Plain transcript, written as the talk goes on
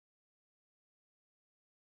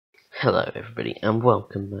Hello everybody and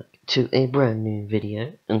welcome back to a brand new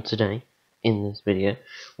video, and today in this video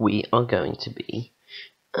we are going to be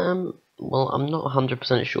well, I'm not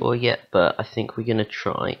 100% sure yet, but I think we're going to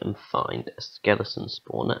try and find a skeleton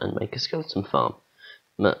spawner and make a skeleton farm.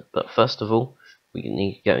 But first of all we're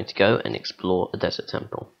going to go and explore a desert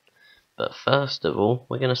temple. But first of all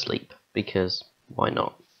we're going to sleep, because why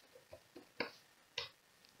not?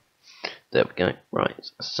 There we go. Right,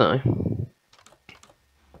 so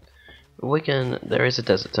there is a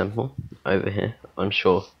desert temple over here. I'm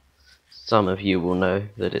sure some of you will know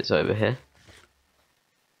that it's over here.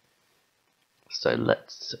 So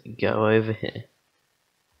let's go over here.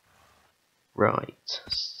 Right,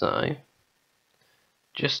 so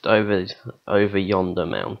just over yonder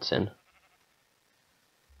mountain.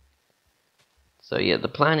 So yeah, the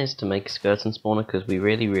plan is to make a skeleton spawner, because we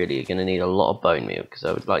really are going to need a lot of bone meal, because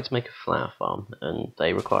I would like to make a flower farm and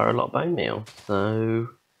they require a lot of bone meal. So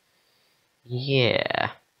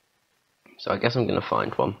yeah, so I guess I'm going to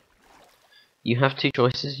find one. You have two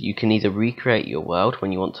choices. You can either recreate your world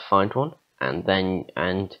when you want to find one, and then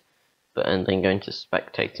go into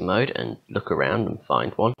spectator mode and look around and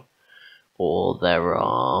find one, or there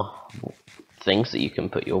are things that you can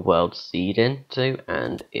put your world seed into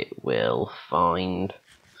and it will find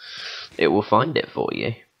it for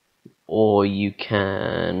you. Or you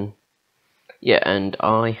can, yeah, and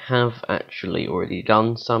I have actually already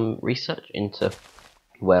done some research into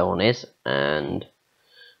where one is, and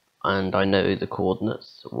I know the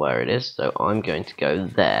coordinates where it is, so I'm going to go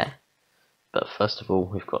there. But first of all,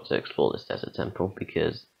 we've got to explore this desert temple,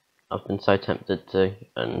 because I've been so tempted to,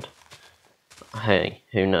 and hey,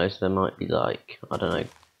 who knows, there might be, like, I don't know,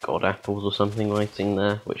 god apples or something waiting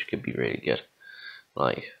there, which could be really good.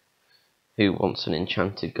 Like, who wants an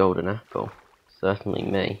enchanted golden apple? Certainly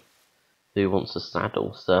me. Who wants a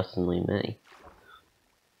saddle? Certainly me.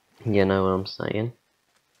 You know what I'm saying?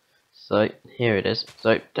 So, here it is.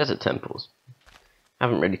 So, desert temples.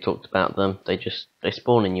 Haven't really talked about them. They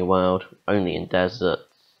spawn in your world, only in deserts.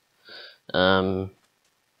 There's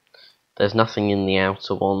nothing in the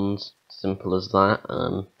outer ones. Simple as that.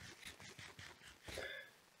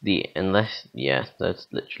 There's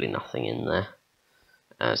literally nothing in there.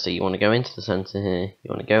 So you want to go into the center here. You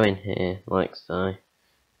want to go in here like so,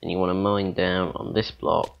 and you want to mine down on this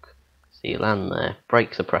block. So you land there,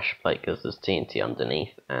 break the pressure plate because there's TNT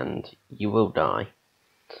underneath, and you will die.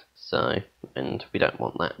 So, and we don't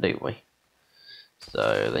want that, do we?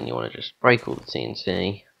 So then you want to just break all the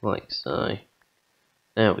TNT like so.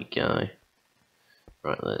 There we go.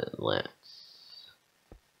 Right, let's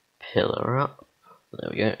pillar up. There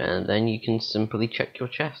we go, and then you can simply check your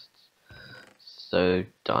chests. So,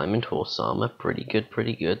 diamond horse armor, pretty good.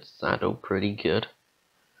 Saddle, pretty good.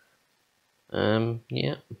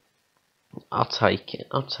 Yeah. I'll take it.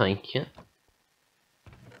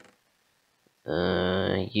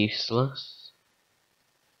 Useless.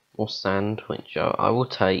 Or sand, which I will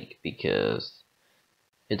take because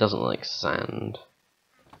it doesn't like sand.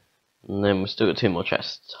 And then we've still got two more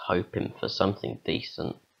chests, hoping for something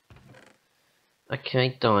decent.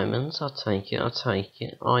 Okay, diamonds, I'll take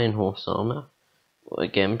it. Iron horse armor,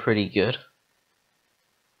 again, pretty good.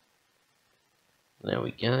 There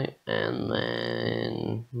we go, and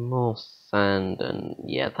then more sand, and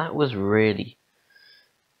yeah, that was really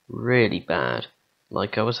bad.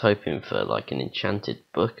 Like, I was hoping for like an enchanted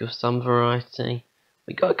book of some variety.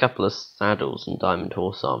 We got a couple of saddles and diamond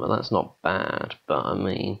horse armor, that's not bad, but I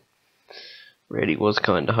mean, really was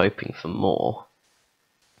kind of hoping for more.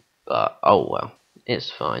 But oh well,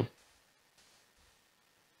 it's fine.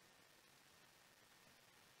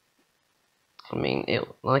 I mean,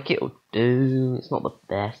 it'll do. It's not the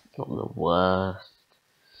best, it's not the worst.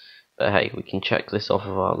 But hey, we can check this off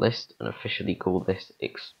of our list and officially call this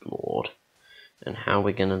explored. And how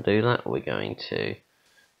we're going to do that, we're going to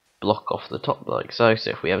block off the top like so.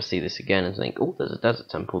 So if we ever see this again and think, oh, there's a desert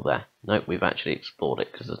temple there. Nope, we've actually explored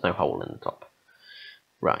it because there's no hole in the top.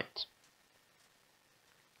 Right.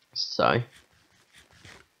 So,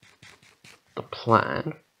 the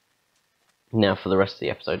plan now for the rest of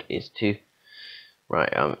the episode is to...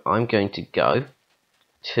 Right, I'm going to go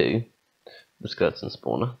to the skeleton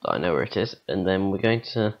spawner, that I know where it is, and then we're going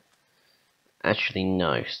to... Actually,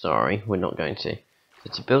 no, sorry, we're not going to.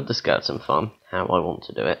 So to build the skeleton farm, how I want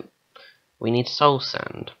to do it, we need soul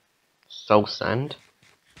sand. Soul sand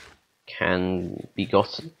can be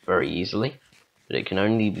gotten very easily, but it can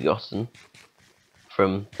only be gotten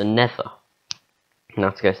from the nether.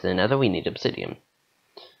 Now to go to the nether, we need obsidian.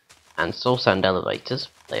 And soul sand elevators,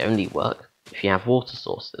 they only work if you have water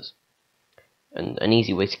sources. And an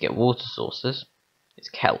easy way to get water sources is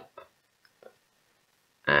kelp.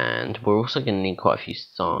 And And we're also going to need quite a few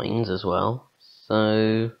signs as well.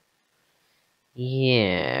 So,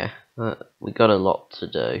 yeah, we got a lot to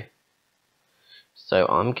do. So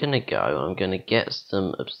I'm going to get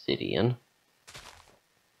some obsidian.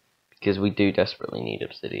 Because we do desperately need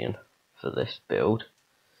obsidian for this build.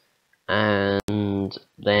 And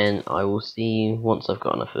then I will see once I've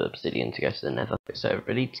got enough obsidian to go to the nether. So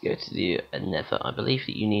ready to go to the nether, I believe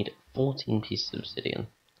that you need 14 pieces of obsidian.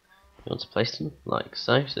 You want to place them like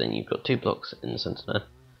so, so then you've got 2 blocks in the centre there.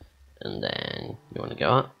 And then you want to go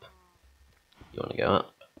up,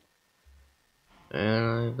 and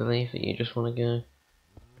I believe that you just want to go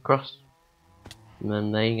across. And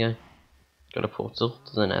then there you go. Got a portal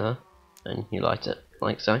to the nether, and you light it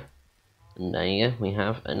like so. And there you go, we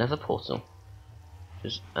have another portal.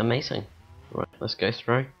 Which is amazing. Right, let's go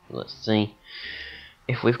through. Let's see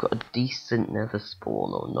if we've got a decent nether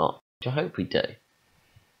spawn or not. Which I hope we do.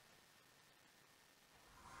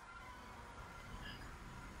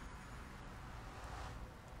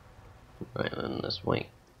 Right then, let's wait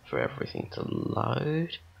for everything to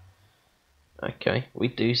load. Okay, we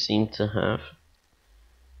do seem to have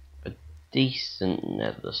a decent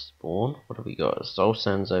nether spawn. What have we got? Soul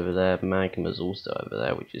Sand's over there, Magma's also over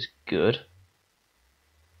there, which is good.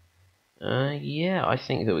 Yeah, I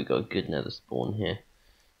think that we got a good nether spawn here.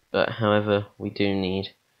 But however, we do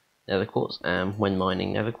need nether quartz, and when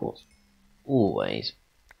mining nether quartz, always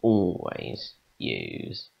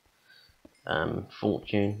use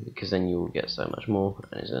fortune, because then you will get so much more,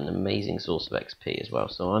 and it's an amazing source of XP as well.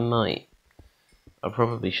 So I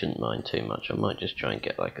probably shouldn't mine too much. I might just try and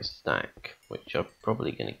get like a stack, which I'm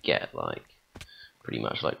probably going to get like pretty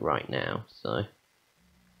much like right now. So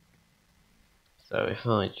if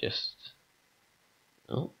I just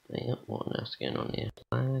what on earth's going on here?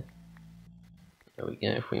 Flag. There we go.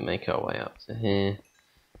 If we make our way up to here,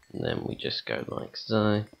 and then we just go like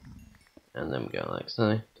so, and then we go like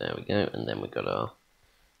so. There we go, and then we got a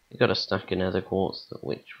stack of nether quartz,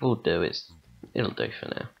 which will do. It'll do for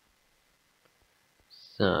now.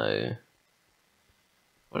 So,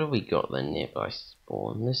 what have we got then nearby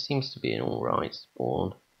spawn? This seems to be an alright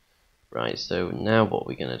spawn. Right, so now what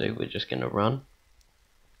we're going to do, we're just going to run.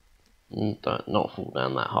 Not fall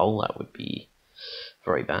down that hole, that would be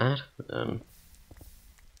very bad.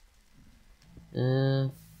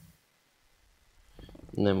 And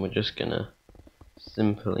then we're just going to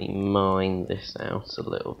simply mine this out a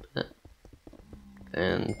little bit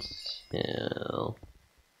until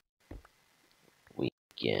we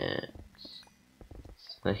get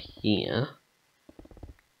to here,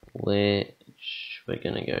 which we're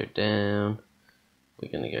going to go down,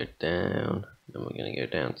 then we're going to go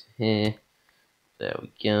down to here. There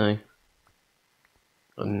we go.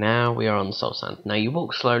 And now we are on the soul sand. Now you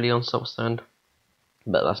walk slowly on soul sand,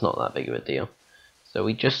 but that's not that big of a deal. So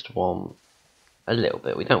we just want a little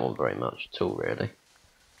bit. We don't want very much at all, really.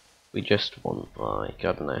 We just want, like,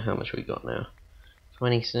 I don't know, how much we got now?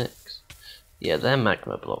 26? Yeah, they're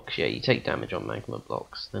magma blocks. Yeah, you take damage on magma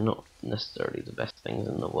blocks. They're not necessarily the best things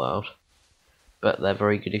in the world, but they're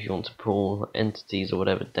very good if you want to pull entities or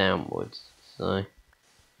whatever downwards. So,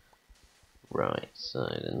 right, so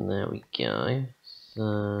then there we go.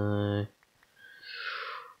 So,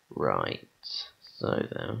 right, so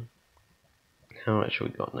then, how much have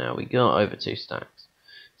we got now? We got over 2 stacks.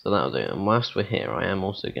 So that'll do. And whilst we're here, I am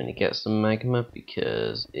also going to get some magma,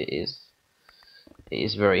 because it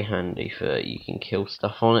is very handy for, you can kill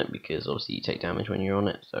stuff on it, because obviously you take damage when you're on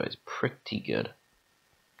it, so it's pretty good.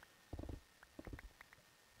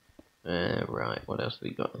 Right, what else have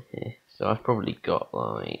we got here? So I've probably got,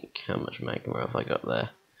 like, how much magma have I got there?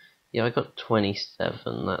 Yeah, I got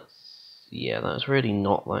 27, that's really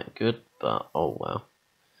not that good, but oh well.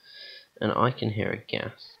 And I can hear a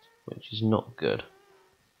ghast, which is not good.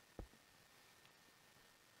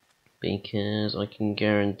 Because I can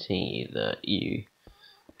guarantee that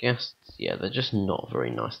ghasts, yeah, they're just not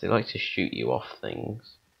very nice. They like to shoot you off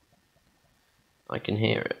things. I can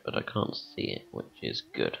hear it, but I can't see it, which is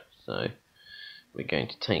good. So we're going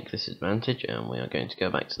to take this advantage, and we are going to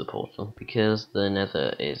go back to the portal, because the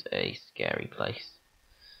nether is a scary place.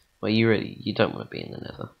 Well, you don't want to be in the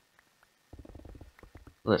nether.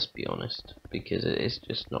 Let's be honest, because it is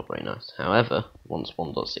just not very nice. However, once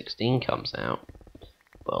 1.16 comes out,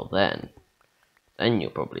 well then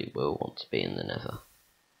you probably will want to be in the nether.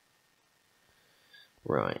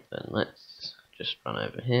 Right, then let's just run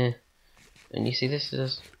over here. And you see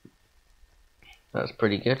that's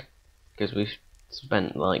pretty good, because we've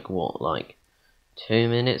spent like 2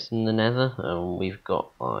 minutes in the nether, and we've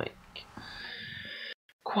got like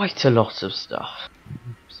quite a lot of stuff.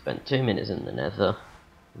 Spent 2 minutes in the nether.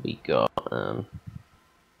 We got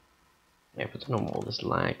Yeah, but I don't know what all this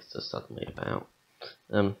lags are suddenly about.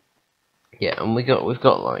 Yeah, and we've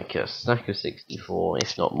got like a stack of 64,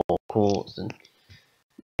 if not more quartz, and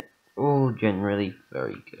all generally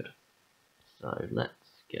very good. So let's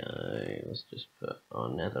go. Let's just put our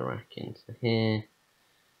netherrack into here.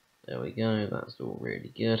 There we go. That's all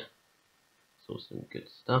really good. It's all some good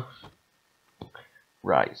stuff.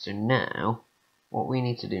 Right. So now, what we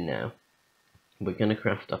need to do now, we're going to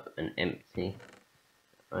craft up an empty.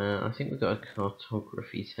 I think we've got a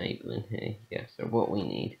cartography table in here. Yeah. So what we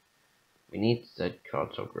need said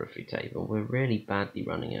cartography table. We're really badly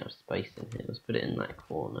running out of space in here. Let's put it in that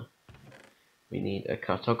corner. We need a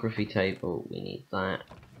cartography table, we need that,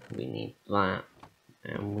 and we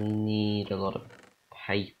need a lot of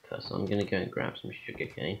paper, so I'm going to go and grab some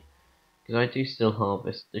sugarcane, because I do still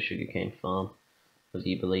harvest the sugarcane farm, whether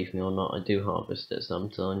you believe me or not, I do harvest it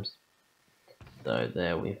sometimes. So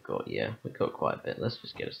there we've got quite a bit. Let's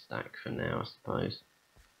just get a stack for now, I suppose.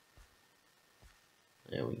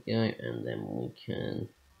 There we go, and then we can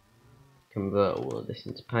convert all of this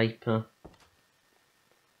into paper,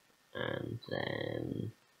 and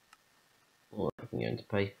then all that can go into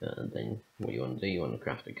paper, and then what you want to do, you want to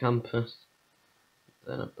craft a compass,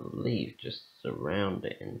 then I believe just surround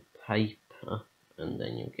it in paper, and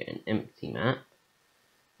then you'll get an empty map,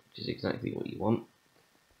 which is exactly what you want.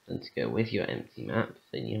 Then to go with your empty map,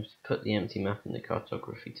 then you have to put the empty map in the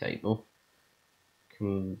cartography table,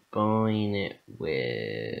 combine it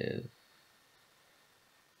with...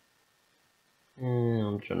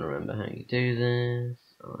 I'm trying to remember how you do this.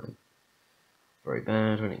 I'm very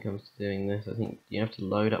bad when it comes to doing this. I think you have to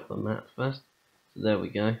load up the map first. So there we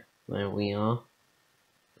go. There we are.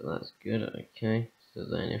 So that's good. Okay. So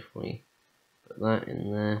then if we put that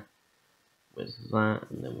in there with that,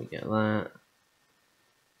 and then we get that,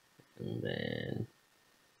 and then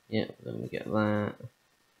then we get that,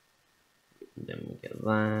 and then we get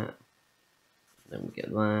that, then we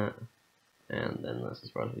get that, and then that's as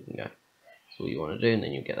far as we can go. That's all you want to do, and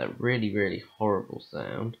then you get that really, really horrible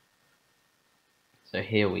sound. So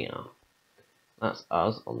here we are. That's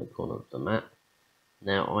us on the corner of the map.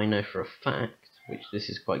 Now I know for a fact, which this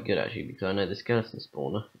is quite good actually, because I know the skeleton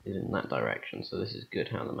spawner is in that direction, so this is good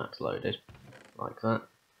how the map's loaded, like that.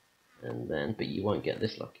 And then, but you won't get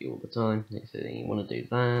this lucky all the time. So you want to do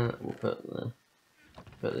that. We'll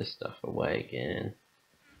put this stuff away again,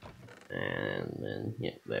 and then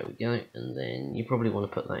there we go. And then you probably want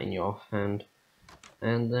to put that in your offhand.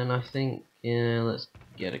 And then I think let's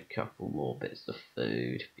get a couple more bits of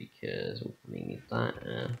food because we'll probably need that.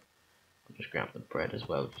 I'll just grab the bread as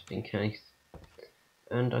well, just in case.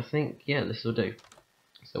 And I think this will do.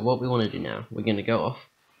 So what we want to do now, we're going to go off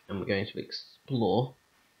and we're going to explore.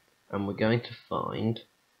 And we're going to find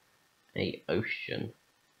a ocean,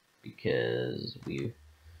 because we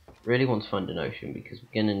really want to find an ocean because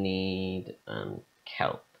we're going to need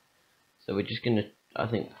kelp. So we're just going to, I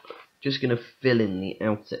think, fill in the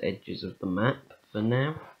outer edges of the map for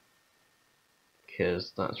now,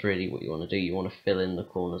 because that's really what you want to do. You want to fill in the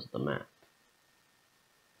corners of the map.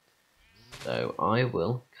 So I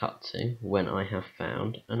will cut to when I have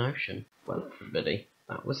found an ocean. Well, everybody,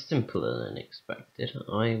 that was simpler than expected.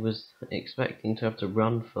 I was expecting to have to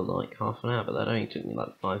run for like half an hour, but that only took me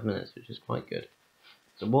like 5 minutes, which is quite good.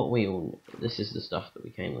 So what this is the stuff that we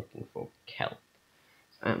came looking for, kelp.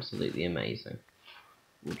 It's absolutely amazing.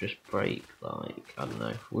 We'll just break like, I don't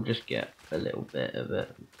know, we'll just get a little bit of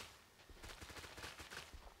it.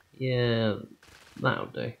 Yeah, that'll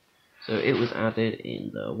do. So it was added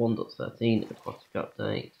in the 1.13 aquatic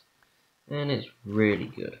update, and it's really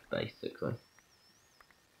good, basically.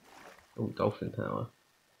 Oh, dolphin power.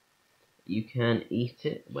 You can eat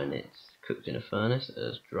it when it's cooked in a furnace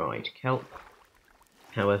as dried kelp.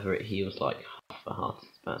 However, it heals like half a heart.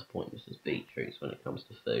 It's about as pointless as beetroots when it comes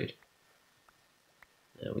to food.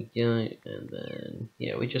 There we go, and then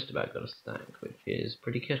we just about got a stack, which is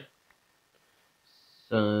pretty good.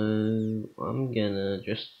 So I'm gonna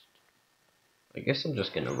I guess I'm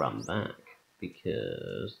just gonna run back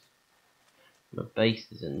because my base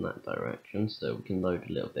is in that direction, so we can load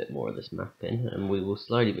a little bit more of this map in, and we will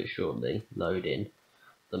slowly but surely load in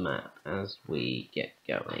the map as we get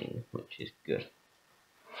going, which is good.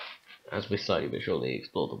 As we slowly but surely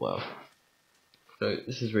explore the world. So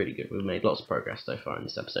this is really good. We've made lots of progress so far in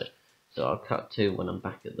this episode. So I'll cut to when I'm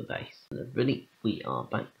back at the base. And really, we are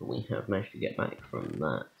back. We have managed to get back from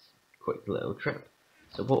that quick little trip.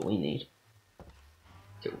 So what we need,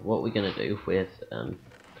 what we're going to do with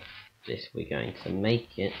this, we're going to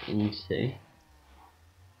make it into,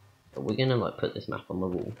 we're going to like put this map on the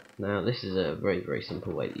wall. Now this is a very, very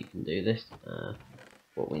simple way that you can do this.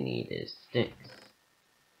 What we need is sticks,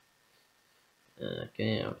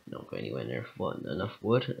 Okay, I've not got anywhere near enough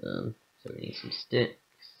wood, so we need some sticks,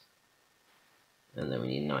 and then we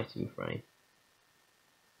need an item frame.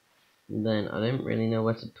 And then I don't really know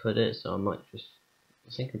where to put it, so I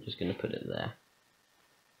think I'm just going to put it there.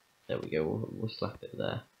 There we go, we'll slap it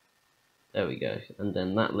there. There we go, and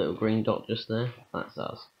then that little green dot just there, that's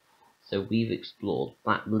us. So we've explored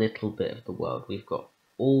that little bit of the world. We've got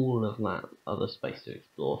all of that other space to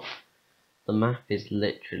explore. The map is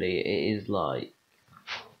literally,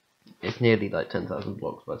 it's nearly like 10,000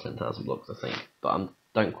 blocks by 10,000 blocks, I think. But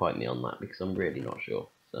don't quote me on that because I'm really not sure.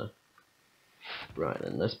 So, right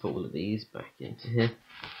then, let's put all of these back into here.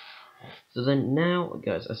 So then now,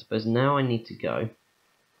 guys, I suppose now I need to go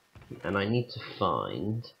and I need to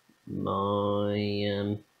find my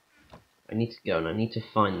I need to go and I need to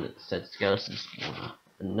find that said skeleton spawner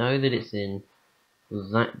and know that it's in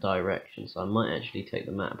that direction. So I might actually take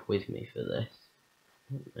the map with me for this.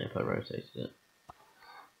 If I rotated it,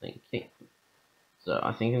 thank you. So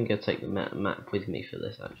I think I'm going to take the map with me for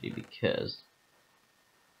this actually because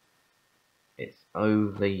it's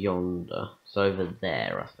over yonder. It's over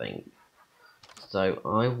there, I think. So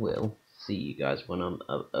I will see you guys when I'm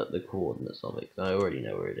at the coordinates of it, because I already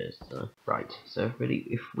know where it is. So. Right, so everybody,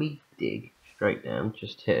 if we dig straight down,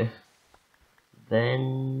 just here,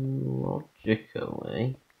 then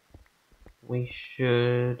logically we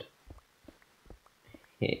should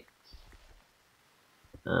hit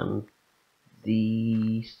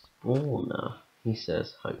the spawner, he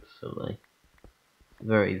says, hopefully.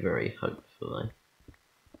 Very, very hopefully.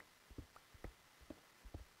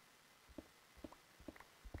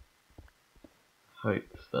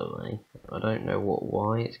 Hopefully. I don't know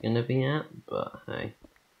why it's going to be at, but hey.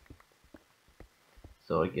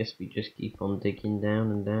 So I guess we just keep on digging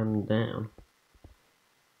down and down and down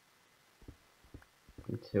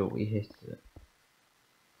until we hit it.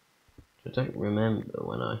 I don't remember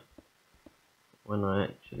when I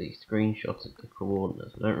actually screenshotted the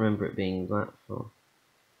coordinates. I don't remember it being that far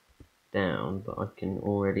down, but I can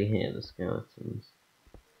already hear the skeletons,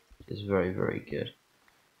 which is very, very good.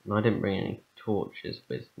 And I didn't bring any torches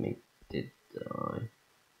with me, did I?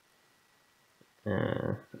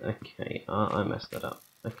 Okay, I messed that up.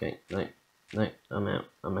 Okay, no, I'm out.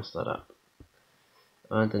 I messed that up.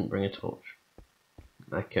 I didn't bring a torch.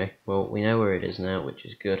 Okay, well, we know where it is now, which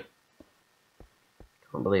is good.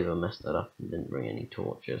 Can't believe I messed that up and didn't bring any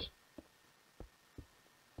torches.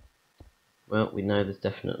 Well, we know there's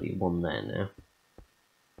definitely one there now.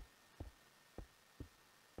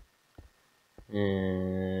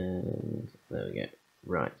 And there we go.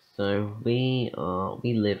 Right, so we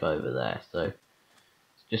live over there, so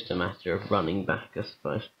it's just a matter of running back, I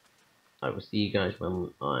suppose. I will see you guys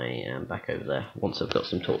when I am back over there, once I've got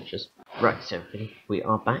some torches. Right, so everybody, we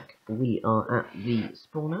are back. We are at the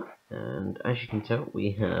spawner, and as you can tell,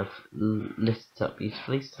 we have lit it up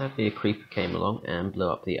beautifully. Sadly, a creeper came along and blew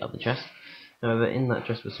up the other chest. However, in that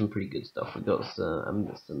chest was some pretty good stuff. We got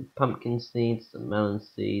some pumpkin seeds, some melon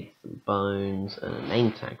seeds, some bones, and a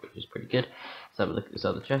name tag, which is pretty good. Let's have a look at this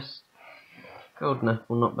other chest. Golden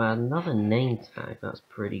apple, not bad. Another name tag, that's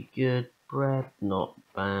pretty good. Bread, not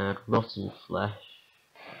bad. Rotten flesh,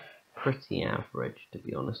 pretty average, to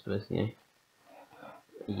be honest with you.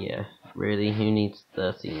 Yeah, really, who needs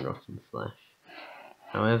 13 rotten flesh?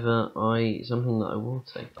 However, something that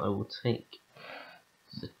I will take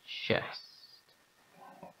the chest,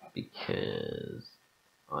 because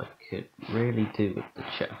I could really do with the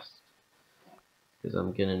chest, because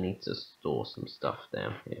I'm going to need to store some stuff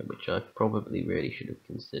down here, which I probably really should have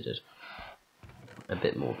considered a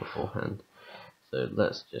bit more beforehand. So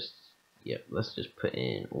let's just put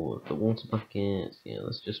in all of the water buckets.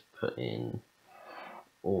 Let's just put in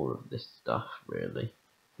all of this stuff really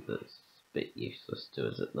that's a bit useless to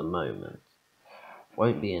us at the moment.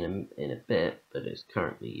 Won't be in a bit, but it's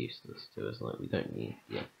currently useless to us. Like, we don't need.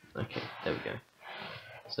 Yeah. Okay. There we go.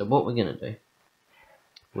 So what we're gonna do?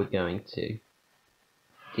 We're going to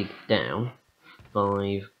dig down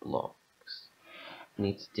 5 blocks. We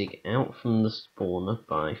need to dig out from the spawner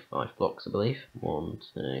by 5 blocks, I believe. 1,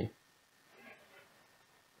 2,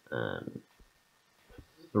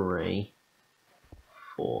 3,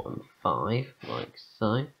 4, and 5, like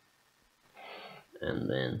so. And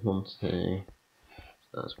then 1, 2.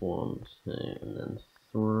 So that's 1, 2, and then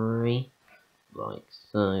 3, like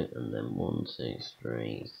so. And then 1, 2,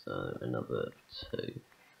 3. So another 2,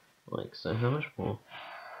 like so. How much more?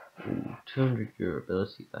 Ooh, 200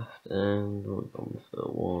 durability left, and we're going for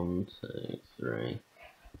 1, 2, 3,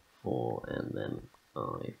 4, and then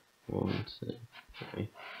 5. 1, 2, 3.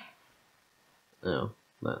 Oh,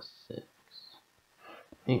 that's 6.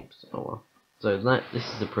 Oops, oh well. So this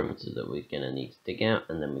is the perimeter that we're going to need to dig out,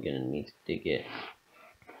 and then we're going to need to dig it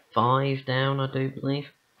 5 down, I do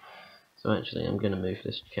believe. So actually I'm going to move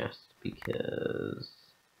this chest because,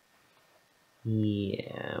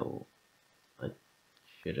 yeah, I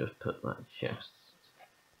should have put that chest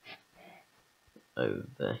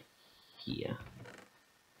over here.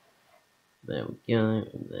 There we go,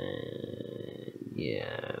 and then,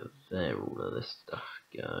 yeah, there all of this stuff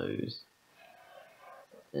goes.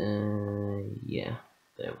 Yeah,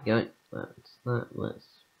 there we go, that's that. Let's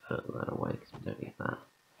put that away because we don't need that.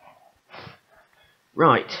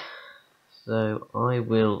 Right, so I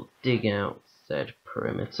will dig out said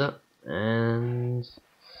perimeter, and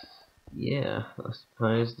yeah, I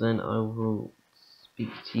suppose then I will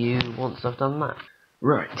speak to you once I've done that.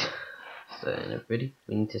 Right, so everybody,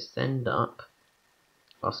 we need to send up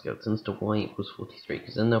our skeletons to y equals 43,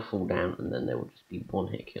 because then they'll fall down and then there will just be 1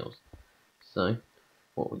 hit kills. So,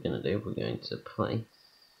 what we're going to do, we're going to place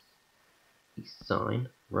a sign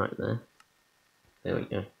right there. There we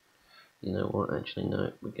go. You know what, actually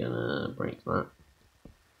no, we're going to break that.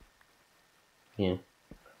 Yeah.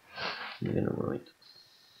 We're going to write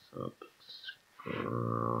subscribe.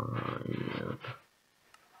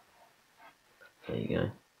 There you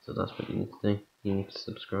go. So that's what you need to do. You need to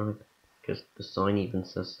subscribe, because the sign even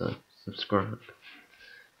says so. Subscribe.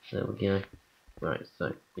 There we go. Right,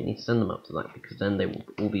 so we need to send them up to that, because then they will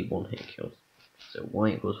all be 1 hit kills. So y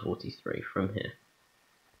equals 43 from here.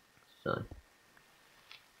 So,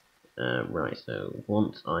 right, so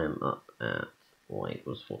once I am up at y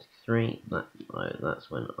equals 43, that's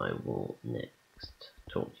when I will next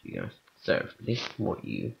talk to you guys. So, everybody,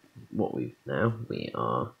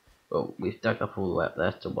 we've dug up all the way up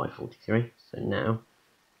there to y43, so now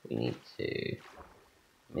we need to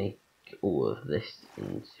make all of this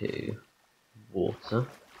into water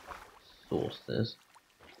sources,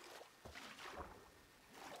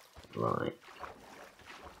 like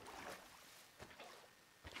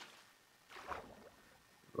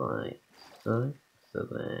so. So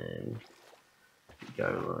then go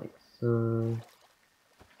like so.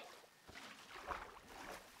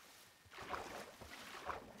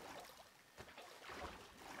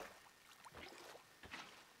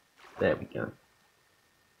 There we go.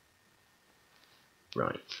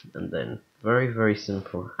 Right, and then very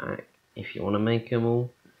simple hack. If you want to make them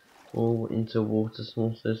all into water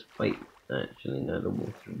sources, wait, actually no, the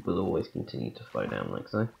water will always continue to flow down like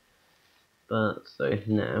so. But so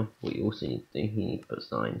now what you also need to do, you need to put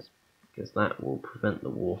signs, because that will prevent the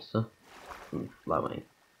water from flowing.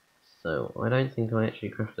 So I don't think I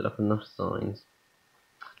actually crafted up enough signs,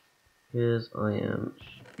 because I am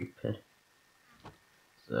stupid.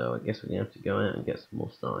 So I guess we're gonna have to go out and get some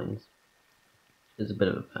more signs. It's a bit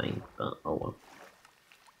of a pain, but oh well.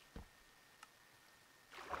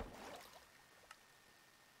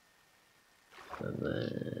 So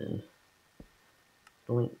then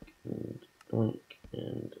doink and doink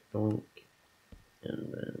and doink,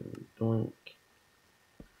 and then doink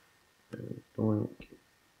and doink,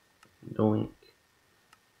 doink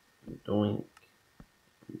and doink,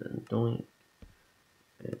 and then doink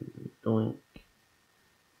and doink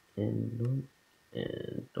and doink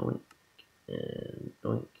and doink and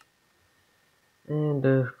doink. And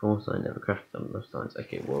of course I never crafted up enough signs.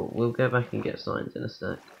 Okay, well we'll go back and get signs in a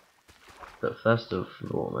sec. But first and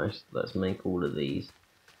foremost, let's make all of these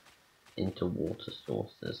into water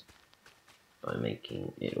sources by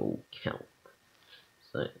making it all kelp.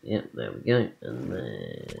 So, yep, there we go, and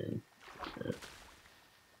then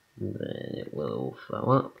it will all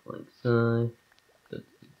flow up like so. Da,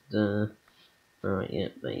 da, da. Right,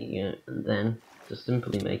 yep, there you go, and then to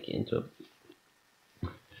simply make it into a.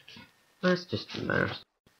 That's just embarrassing.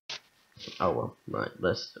 Oh well, right,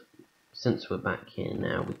 since we're back here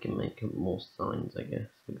now, we can make more signs, I guess.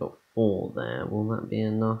 We've got 4 there, will that be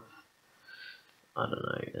enough? I don't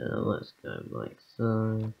know, let's go like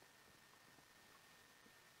so.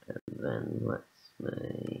 And then let's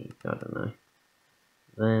make, I don't know,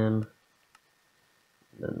 them.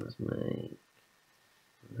 Then let's make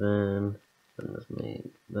them. Then let's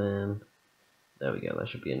make them. There we go, that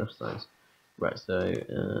should be enough signs. Right, so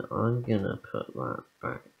I'm gonna put that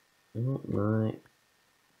back. Oh, no.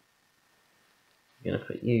 I'm gonna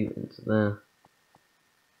put you into there.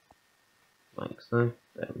 Like so.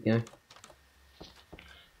 There we go.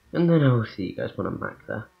 And then I will see you guys when I'm back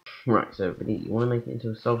there. Right, so everybody, you want to make it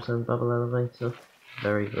into a soul sand bubble elevator?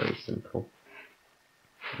 Very simple.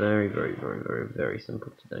 Very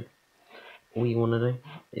simple to do. All you want to do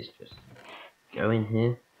is just go in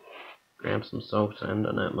here, grab some soul sand.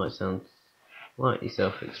 I know it might sound slightly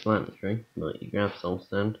self-explanatory, but you grab soul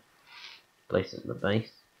sand, place it in the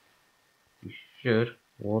base. You should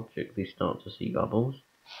logically start to see bubbles.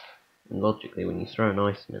 And logically, when you throw an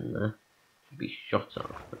item in there, it should be shot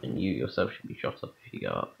up, and you yourself should be shot up if you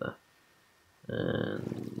go up there.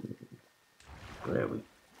 And there we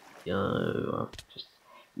go.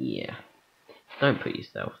 Yeah. Don't put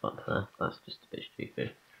yourself up there. That's just a bit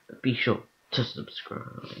stupid. But be sure to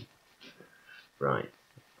subscribe. Right.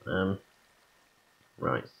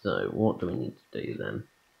 Right. So what do we need to do then?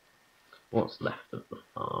 What's left of the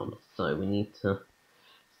farm? So we need to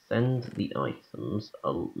send the items.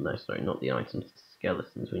 No, sorry, not the items. The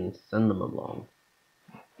skeletons. We need to send them along.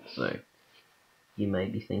 So you may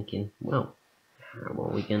be thinking, well, how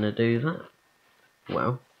are we going to do that?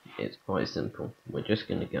 Well, it's quite simple. We're just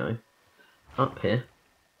going to go up here,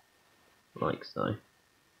 like so.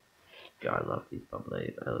 God, I love these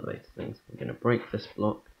bubbly elevator things. We're going to break this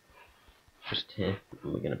block just here,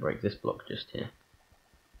 and we're going to break this block just here.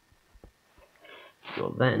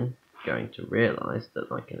 You're then going to realise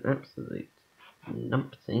that, like an absolute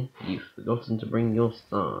numpty, you've forgotten to bring your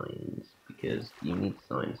signs, because you need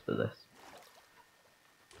signs for this.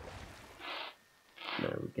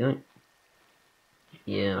 There we go.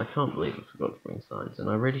 Yeah, I can't believe I forgot to bring signs, and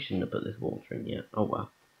I really shouldn't have put this water in yet. Oh well.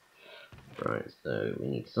 Right, so we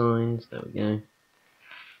need signs, there we go.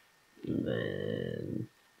 And then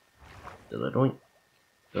Dilladoink,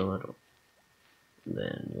 Dilladoink. And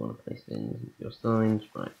then you want to place in your signs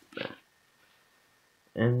right there.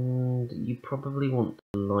 And you probably want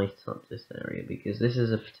to light up this area, because this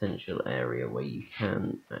is a potential area where you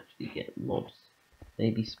can actually get mobs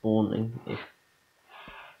maybe spawning if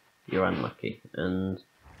you're unlucky. And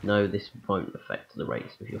no, this won't affect the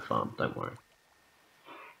rates of your farm, don't worry.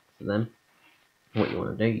 So then, what you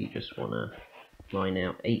want to do, you just want to mine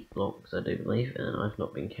out 8 blocks, I do believe, and I've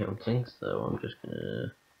not been counting, so I'm just going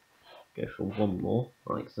to go for one more,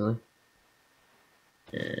 like so,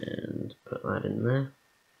 and put that in there.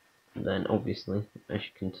 And then obviously, as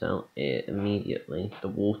you can tell, it immediately, the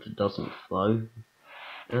water doesn't flow,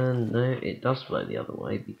 and no, it does flow the other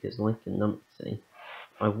way, because like a numpty,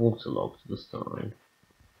 I waterlogged the sign.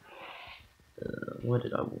 Why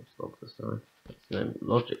did I waterlog the sign? So then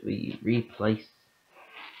logically you replace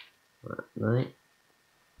that, no, you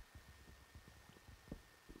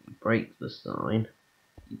break the sign,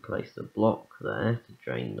 you place a block there to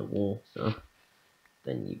drain the water,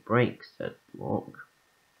 then you break said block,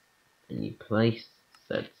 and you place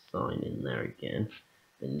said sign in there again,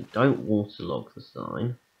 then you don't waterlog the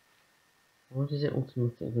sign. Why does it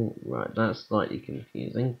automatically... Right, that's slightly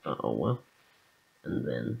confusing, but oh well. And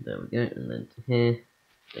then, there we go, and then to here,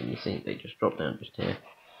 then you see they just drop down just here.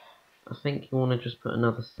 I think you want to just put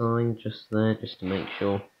another sign just there, just to make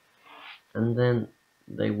sure. And then,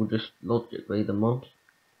 they will just, logically, the mobs.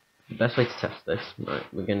 The best way to test this, right,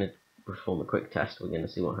 we're going to perform a quick test, we're going to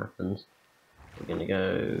see what happens. We're going to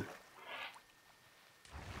go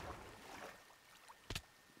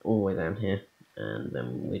all the way down here, and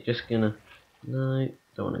then we're just going to, no,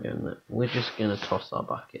 don't want to go in there, we're just going to toss our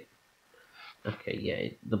bucket. Okay, yeah,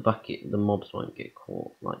 the bucket, the mobs won't get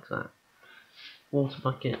caught like that. Water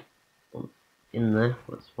bucket, in there,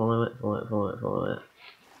 let's follow it, follow it, follow it, follow it.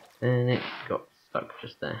 And it got stuck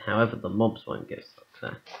just there. However, the mobs won't get stuck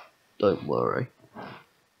there. Don't worry.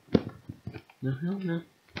 No, hell no.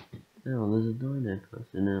 Oh, there's a dino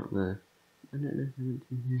person out there. I don't know if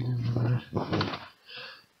I want to hear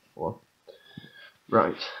well,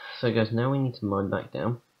 right, so guys, now we need to mine back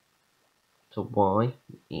down to y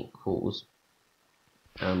equals,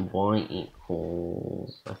 y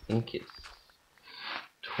equals, I think it's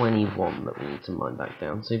 21 that we need to mine back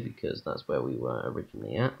down to, because that's where we were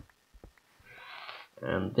originally at.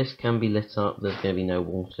 And this can be lit up, there's going to be no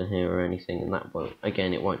water here or anything, and that won't,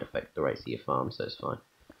 again, it won't affect the rates of your farm, so it's fine.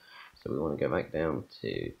 So we want to go back down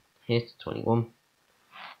to here to 21,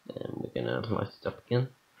 and we're going to light it up again,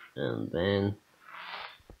 and then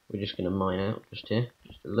we're just going to mine out just here,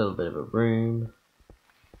 just a little bit of a room.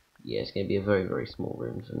 Yeah, it's going to be a very, very small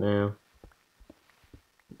room for now.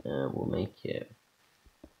 We'll make it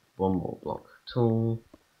one more block tall.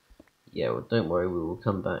 Yeah, well, don't worry, we will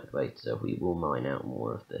come back later, we will mine out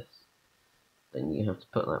more of this. Then you have to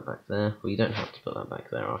put that back there. Well, you don't have to put that back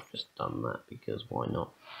there, I've just done that because why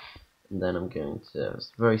not. And then I'm going to,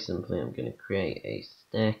 very simply, I'm going to create a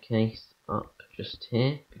staircase up just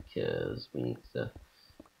here, because we need to,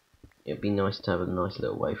 it'd be nice to have a nice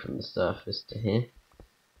little way from the surface to here.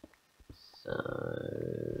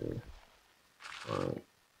 So, like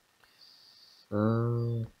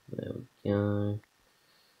so, there we go.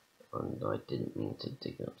 And I didn't mean to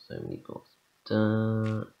dig up so many blocks of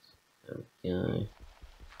dirt. There we go.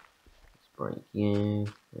 Let's break you.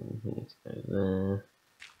 Then we need to go there.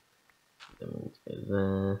 Then we need to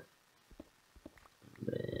there.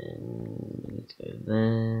 Then we need to go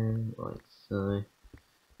there, like so.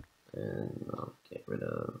 And I'll get rid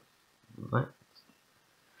of that.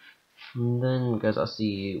 And then, guys, I'll see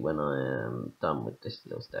you when I am done with this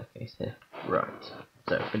little staircase here. Right,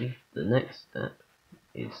 so everybody, the next step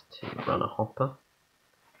is to run a hopper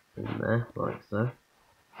in there, like so.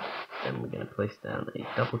 Then we're going to place down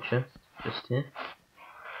a double chest just here.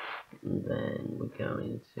 And then we're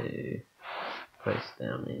going to place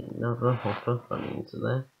down another hopper running into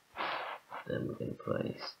there. Then we're going to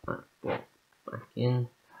place that block back in,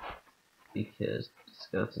 because the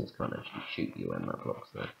skeletons can't actually shoot you when that block's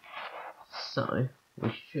there. So, we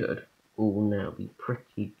should all now be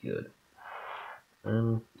pretty good.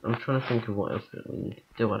 I'm trying to think of what else we need to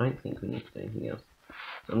do. I don't think we need to do anything else.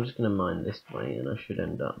 So I'm just going to mine this way, and I should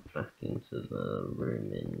end up back into the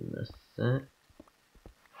room in a sec.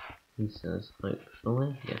 He says,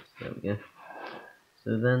 hopefully. Yes, there we go.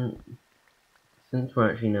 So then, since we're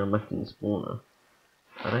actually now back in the spawner,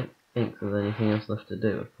 I don't think there's anything else left to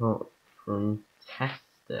do apart from test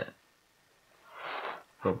it.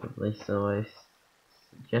 Probably, so I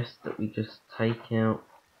suggest that we just take out,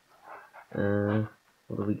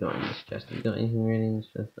 what have we got in this chest? Have we got anything really in this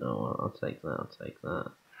chest? Oh, I'll take that,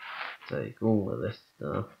 take all of this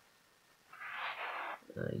stuff.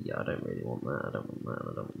 Yeah, I don't really want that, I don't want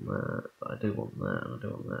that, but I do want that, and I do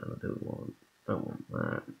want that, and I don't want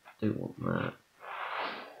that, do want that.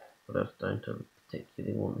 What else don't I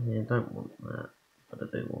particularly want here? Don't want that, but I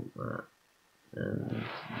do want that. And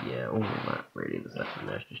yeah, all of that really that's left in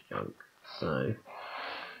there is just junk. So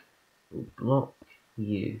we'll block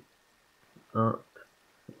you up,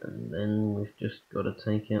 and then we've just got to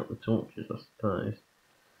take out the torches, I suppose,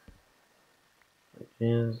 which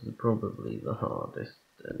is probably the hardest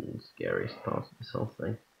and scariest part of this whole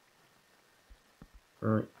thing.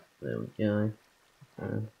 Right, there we go.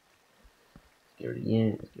 Let's get rid of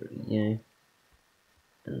you, let's get rid of you,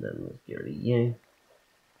 and then let's get rid of you,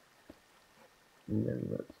 and then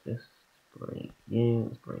let's just break you,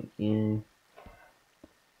 let's break you,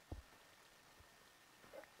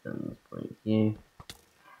 and let's break you.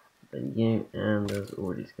 Then you, and there's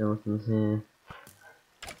already skeletons here.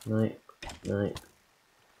 Nope, nope.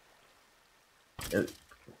 Nope.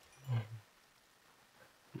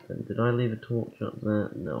 Then did I leave a torch up there?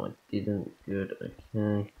 No, I didn't. Good,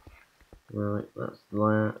 okay. Right, that's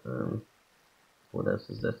that. What else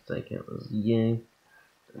is there to take out? There's you,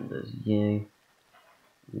 and there's you,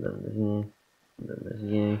 and then there's you, and then there's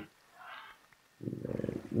you. And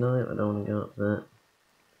then, no, I don't want to go up there.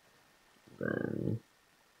 Then,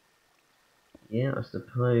 yeah, I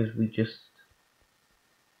suppose we just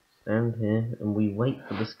stand here and we wait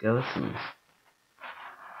for the skeletons.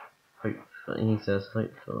 Hopefully, he says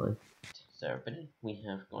hopefully. So everybody, we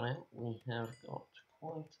have gone out, we have got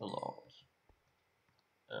quite a lot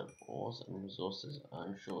of ores and resources.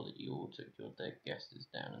 I'm sure that you all took your dead guesses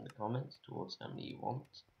down in the comments towards how many you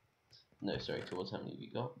want. No, sorry, towards how many you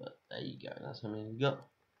got, but there you go, that's how many you got.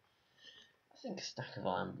 I think a stack of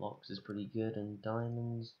iron blocks is pretty good, and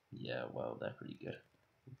diamonds, yeah, well, they're pretty good.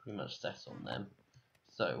 We're pretty much set on them.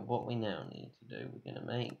 So what we now need to do, we're going to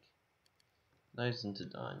make those into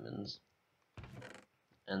diamonds,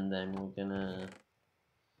 and then we're going to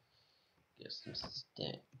get some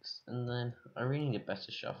sticks, and then I really need a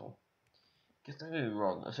better shovel. Because don't get me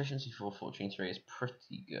wrong, efficiency 4, fortune 3 is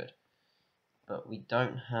pretty good, but we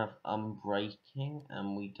don't have unbreaking,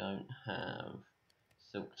 and we don't have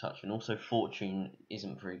silk touch, and also fortune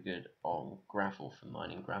isn't very good on gravel for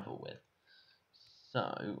mining gravel with.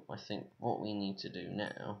 So I think what we need to do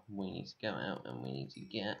now, we need to go out and we need to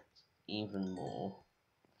get even more.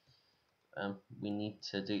 We need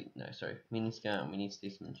to do, no sorry, we need to go out and we need to do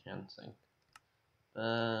some enchanting.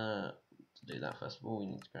 To do that, first of all, we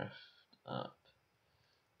need to craft up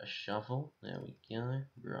a shovel. There we go.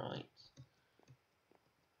 Right.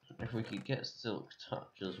 If we could get silk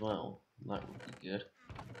touch as well, that would be good.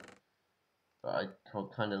 But I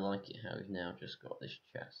kind of like it how we've now just got this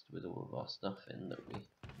chest with all of our stuff in that we.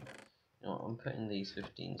 You know what, I'm putting these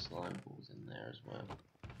 15 slime balls in there as well.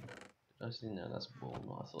 Did I see? No, that's a ball.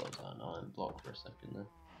 No, I thought it was an iron block for a second there.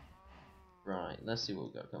 Right, let's see what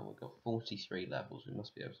we've got going. We've got 43 levels. We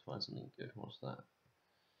must be able to find something good. What's that?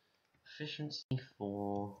 Efficiency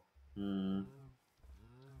 4.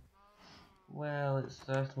 Well, it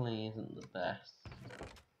certainly isn't the best.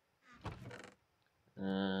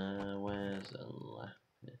 Where's a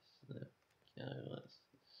lapis? There we go. Let's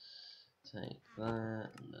take that,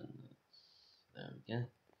 and then there we go.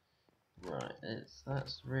 Right,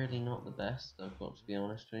 that's really not the best. I've got to be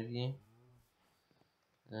honest with you.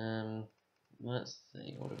 let's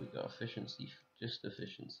see, what have we got? Efficiency, just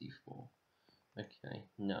efficiency 4. Okay,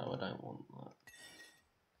 no, I don't want that.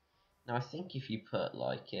 Now, I think if you put,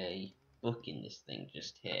 like, a book in this thing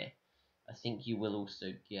just here, I think you will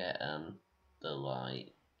also get, the,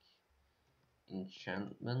 like,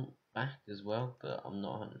 enchantment back as well, but I'm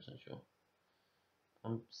not 100% sure.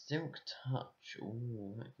 Silk Touch,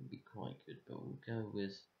 ooh, that could be quite good, but we'll go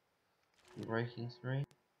with Breaking 3.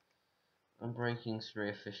 Breaking 3,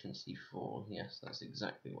 Efficiency 4, yes, that's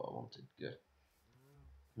exactly what I wanted, good.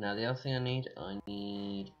 Now, the other thing I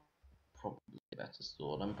need probably a better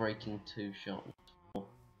sword. Breaking 2, Sharpness 4.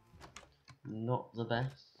 Not the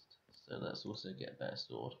best, so let's also get a better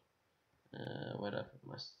sword. Where'd I put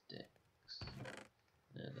my sticks?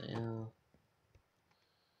 There they are.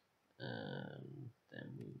 Then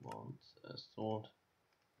we want a sword.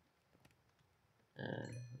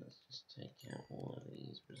 Let's just take out all of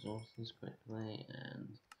these resources quickly and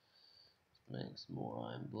make some more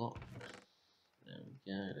iron blocks. There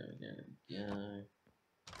we go, there we go, there we go.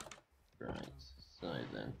 Right, so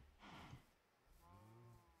then.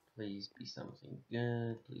 Please be something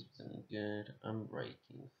good, please be something good.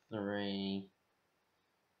 Breaking 3.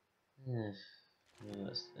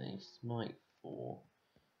 Let's see, Smite 4.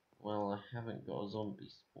 Well, I haven't got a zombie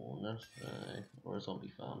spawner, so, or a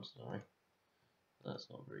zombie farm, sorry. That's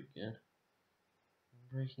not very good.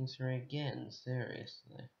 Breaking 3 again,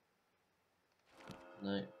 seriously.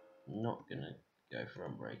 No, not gonna go for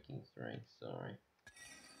Unbreaking 3, sorry.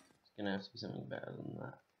 It's gonna have to be something better than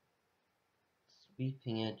that.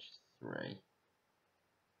 Sweeping Edge 3.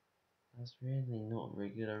 That's really not very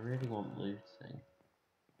good, I really want looting.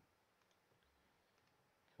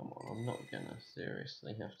 Come on, I'm not gonna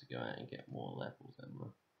seriously have to go out and get more levels, am I?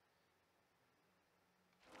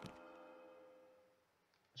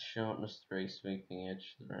 Sharpness 3, Sweeping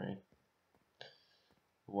Edge 3.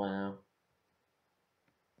 Wow.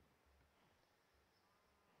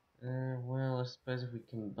 Well, I suppose if we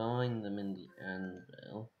combine them in the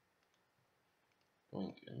anvil,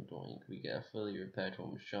 doink and doink, we get a fully repaired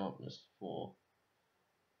one with sharpness 4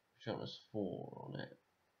 on it.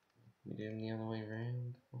 We do them the other way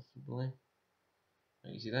around, possibly.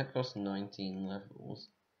 Oh, you see, that costs 19 levels,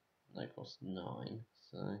 and that costs 9,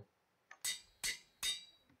 so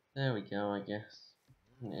there we go, I guess.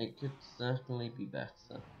 It could certainly be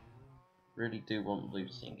better. Really do want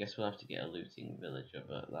looting. Guess we'll have to get a looting villager,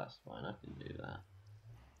 but that's fine, I can do that.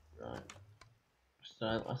 Right.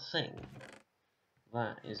 So I think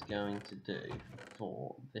that is going to do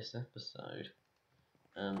for this episode.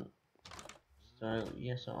 So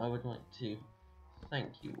yes, I would like to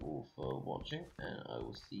thank you all for watching, and I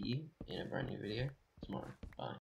will see you in a brand new video tomorrow. Bye.